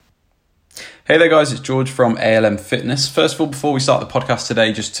Hey there guys, it's George from ALM Fitness. First of all, before we start the podcast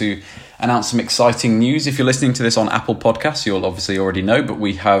today, just to announce some exciting news. If you're listening to this on Apple Podcasts, you'll obviously already know, but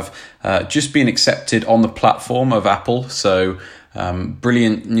we have just been accepted on the platform of Apple. So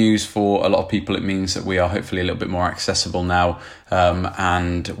brilliant news for a lot of people. It means that we are hopefully a little bit more accessible now,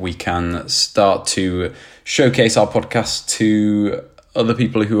 and we can start to showcase our podcast to other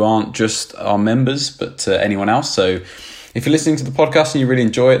people who aren't just our members, but anyone else. So if you're listening to the podcast and you really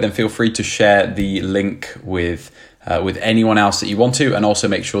enjoy it, then feel free to share the link with anyone else that you want to, and also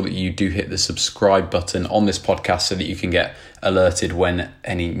make sure that you do hit the subscribe button on this podcast so that you can get alerted when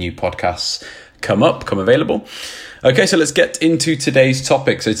any new podcasts come available. Okay, so let's get into today's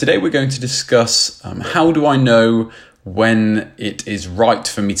topic. So today we're going to discuss how do I know when it is right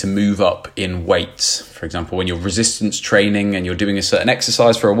for me to move up in weights. For example, when you're resistance training and you're doing a certain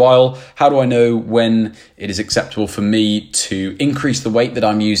exercise for a while, how do I know when it is acceptable for me to increase the weight that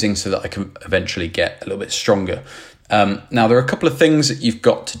I'm using so that I can eventually get a little bit stronger? Now, there are a couple of things that you've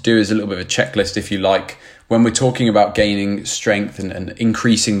got to do as a little bit of a checklist, if you like, when we're talking about gaining strength and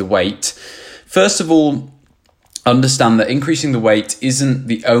increasing the weight. First of all, understand that increasing the weight isn't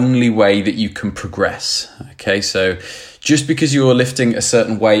the only way that you can progress. Okay, so just because you're lifting a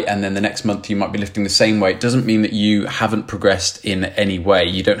certain weight and then the next month you might be lifting the same weight doesn't mean that you haven't progressed in any way.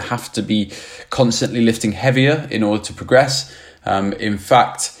 You don't have to be constantly lifting heavier in order to progress. In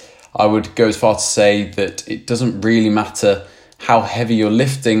fact, I would go as far to say that it doesn't really matter how heavy you're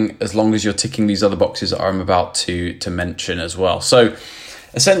lifting as long as you're ticking these other boxes that I'm about to mention as well. So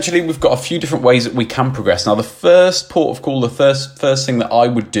essentially, we've got a few different ways that we can progress. Now, the first port of call, the first thing that I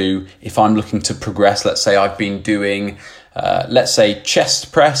would do if I'm looking to progress, let's say I've been doing,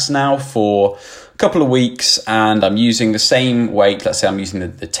 chest press now for a couple of weeks and I'm using the same weight. Let's say I'm using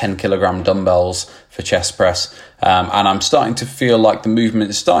the 10 kilogram dumbbells for chest press, and I'm starting to feel like the movement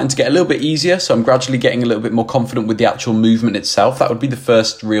is starting to get a little bit easier. So I'm gradually getting a little bit more confident with the actual movement itself. That would be the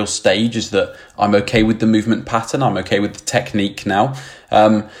first real stage, is that I'm okay with the movement pattern. I'm okay with the technique now.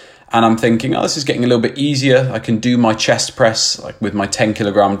 And I'm thinking, this is getting a little bit easier. I can do my chest press like with my 10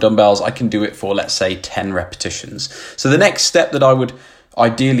 kilogram dumbbells. I can do it for, let's say, 10 repetitions. So the next step that I would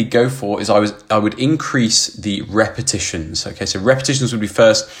ideally go for is I would increase the repetitions. Okay, so repetitions would be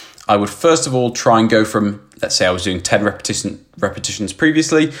first. I would first of all try and go from, let's say I was doing 10 repetitions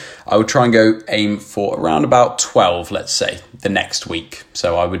previously. I would try and aim for around about 12, let's say, the next week.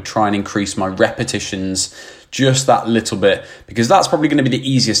 So I would try and increase my repetitions just that little bit, because that's probably going to be the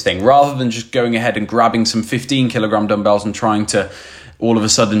easiest thing, rather than just going ahead and grabbing some 15 kilogram dumbbells and trying to all of a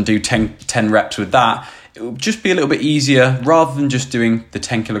sudden do 10 reps with that. It would just be a little bit easier, rather than just doing the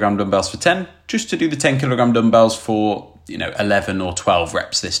 10 kilogram dumbbells for 10, just to do the 10 kilogram dumbbells for 11 or 12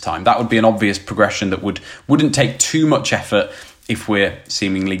 reps this time. That would be an obvious progression that wouldn't take too much effort if we're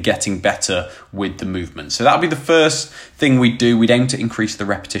seemingly getting better with the movement. So that would be the first thing we'd do. We'd aim to increase the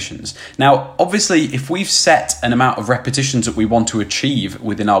repetitions. Now, obviously, if we've set an amount of repetitions that we want to achieve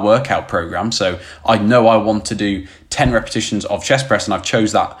within our workout program, so I know I want to do 10 repetitions of chest press, and I've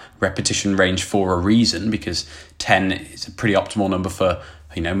chose that repetition range for a reason, because 10 is a pretty optimal number for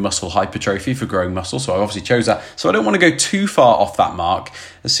muscle hypertrophy, for growing muscle. So I obviously chose that. So I don't want to go too far off that mark.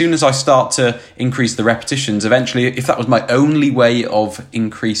 As soon as I start to increase the repetitions, eventually, if that was my only way of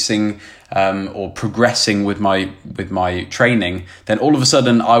increasing or progressing with my training, then all of a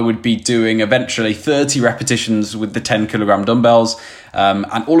sudden I would be doing eventually 30 repetitions with the 10 kilogram dumbbells.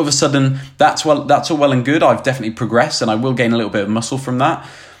 And all of a sudden, that's all well and good. I've definitely progressed and I will gain a little bit of muscle from that.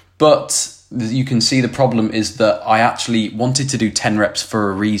 But you can see the problem is that I actually wanted to do 10 reps for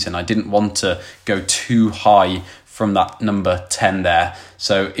a reason. I didn't want to go too high from that number 10 there.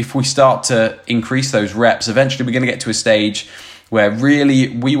 So if we start to increase those reps, eventually we're going to get to a stage where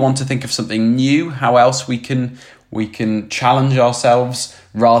really we want to think of something new, how else we can challenge ourselves,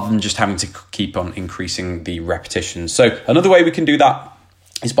 rather than just having to keep on increasing the repetitions. So another way we can do that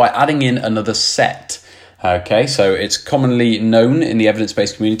is by adding in another set. Okay, so it's commonly known in the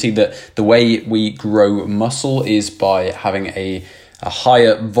evidence-based community that the way we grow muscle is by having a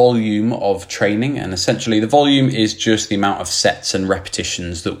higher volume of training, and essentially the volume is just the amount of sets and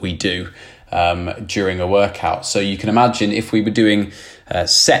repetitions that we do during a workout. So you can imagine if we were doing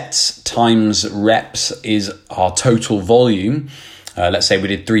sets times reps is our total volume. Let's say we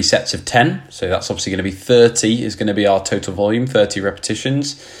did 3 sets of 10, so that's obviously going to be 30 is going to be our total volume, 30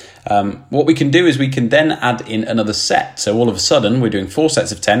 repetitions. What we can do is we can then add in another set. So all of a sudden we're doing 4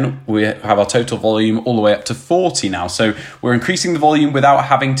 sets of 10. We have our total volume all the way up to 40 now. So we're increasing the volume without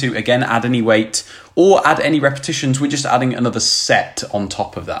having to, again, add any weight or add any repetitions. We're just adding another set on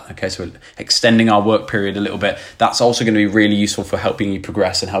top of that. Okay, so we're extending our work period a little bit. That's also going to be really useful for helping you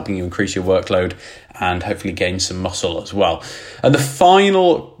progress and helping you increase your workload and hopefully gain some muscle as well. And the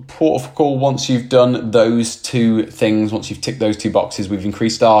final port of call, once you've done those two things, once you've ticked those two boxes, we've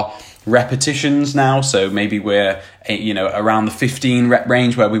increased our repetitions now. So maybe we're around the 15 rep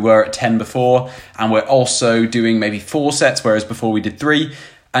range where we were at 10 before, and we're also doing maybe 4 sets, whereas before we did 3.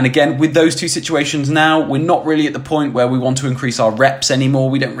 And again, with those two situations now, we're not really at the point where we want to increase our reps anymore.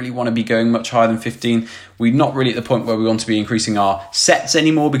 We don't really want to be going much higher than 15. We're not really at the point where we want to be increasing our sets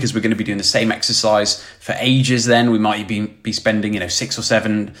anymore, because we're going to be doing the same exercise for ages then. We might be spending 6 or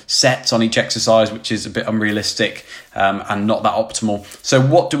 7 sets on each exercise, which is a bit unrealistic and not that optimal. So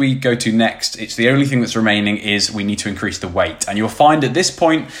what do we go to next? It's the only thing that's remaining is we need to increase the weight. And you'll find at this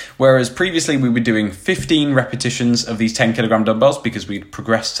point, whereas previously we were doing 15 repetitions of these 10 kilogram dumbbells because we'd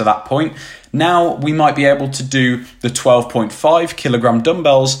progressed to that point, now we might be able to do the 12.5 kilogram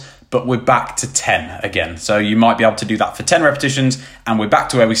dumbbells, but we're back to 10 again. So you might be able to do that for 10 repetitions and we're back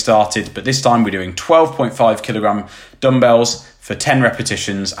to where we started, but this time we're doing 12.5 kilogram dumbbells for 10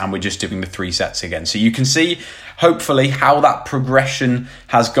 repetitions and we're just doing the 3 sets again. So you can see hopefully how that progression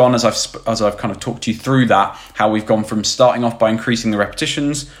has gone as I've kind of talked you through that, how we've gone from starting off by increasing the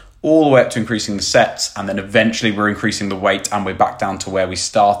repetitions all the way up to increasing the sets, and then eventually we're increasing the weight and we're back down to where we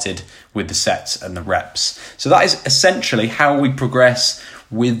started with the sets and the reps. So that is essentially how we progress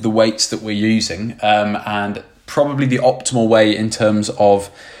with the weights that we're using, and probably the optimal way in terms of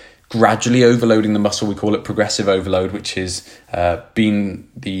gradually overloading the muscle. We call it progressive overload, which is been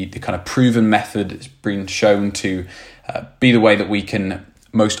the kind of proven method. It's been shown to be the way that we can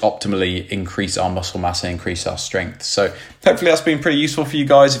most optimally increase our muscle mass and increase our strength. So hopefully that's been pretty useful for you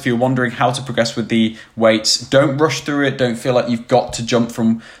guys. If you're wondering how to progress with the weights, don't rush through it. Don't feel like you've got to jump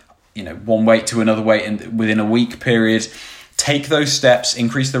from one weight to another weight within a week period. Take those steps,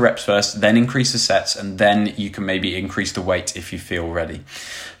 increase the reps first, then increase the sets, and then you can maybe increase the weight if you feel ready.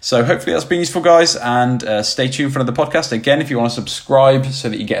 So hopefully that's been useful, guys, and stay tuned for another podcast. Again, if you want to subscribe so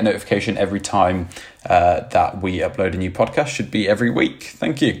that you get a notification every time that we upload a new podcast, should be every week.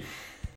 Thank you.